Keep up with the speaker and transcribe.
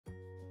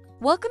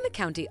Welcome to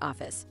County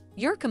Office,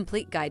 your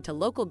complete guide to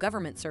local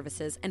government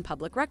services and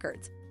public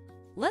records.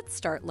 Let's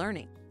start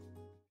learning.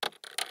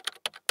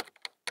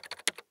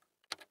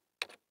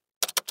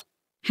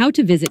 How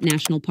to visit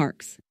national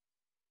parks.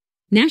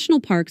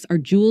 National parks are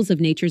jewels of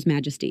nature's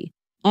majesty,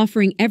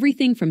 offering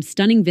everything from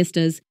stunning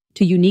vistas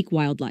to unique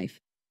wildlife.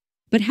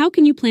 But how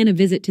can you plan a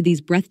visit to these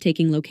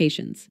breathtaking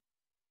locations?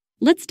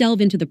 Let's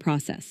delve into the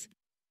process.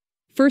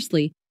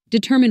 Firstly,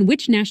 determine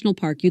which national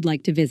park you'd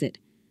like to visit.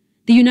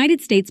 The United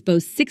States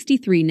boasts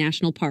 63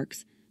 national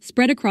parks,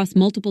 spread across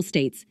multiple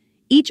states,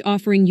 each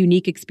offering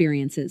unique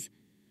experiences.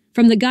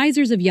 From the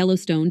geysers of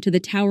Yellowstone to the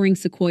towering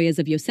sequoias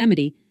of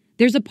Yosemite,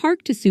 there's a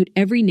park to suit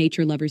every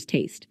nature lover's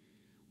taste.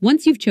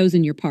 Once you've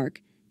chosen your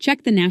park,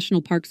 check the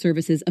National Park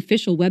Service's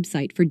official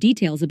website for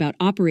details about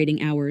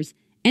operating hours,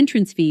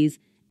 entrance fees,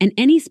 and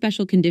any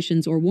special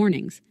conditions or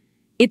warnings.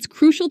 It's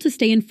crucial to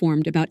stay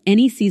informed about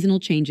any seasonal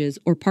changes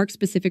or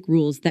park-specific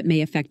rules that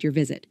may affect your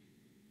visit.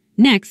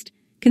 Next,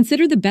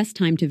 consider the best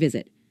time to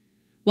visit.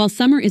 While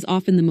summer is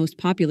often the most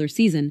popular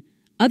season,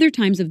 other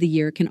times of the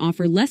year can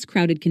offer less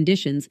crowded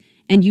conditions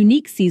and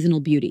unique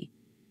seasonal beauty.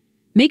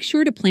 Make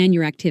sure to plan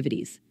your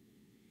activities.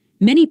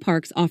 Many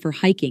parks offer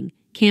hiking,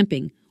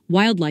 camping,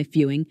 wildlife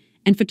viewing,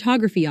 and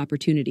photography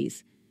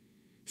opportunities.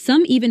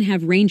 Some even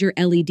have ranger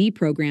LED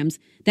programs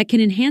that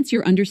can enhance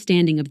your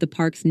understanding of the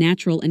park's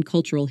natural and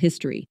cultural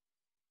history.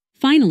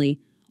 Finally,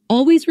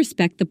 always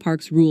respect the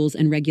park's rules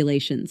and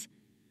regulations.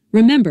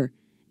 Remember,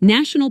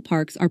 national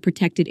parks are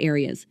protected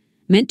areas,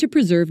 meant to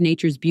preserve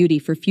nature's beauty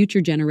for future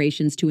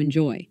generations to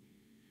enjoy.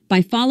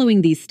 By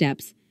following these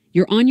steps,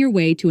 you're on your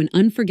way to an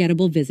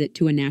unforgettable visit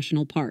to a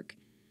national park.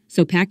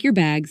 So pack your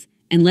bags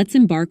and let's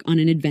embark on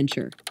an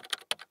adventure.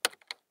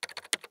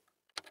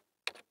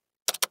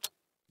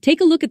 Take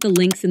a look at the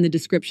links in the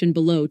description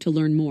below to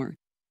learn more.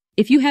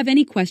 If you have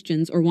any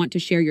questions or want to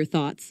share your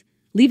thoughts,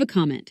 leave a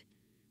comment.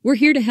 We're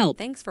here to help.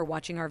 Thanks for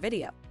watching our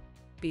video.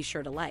 Be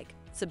sure to like,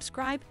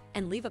 subscribe,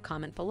 and leave a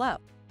comment below.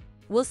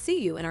 We'll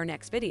see you in our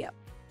next video.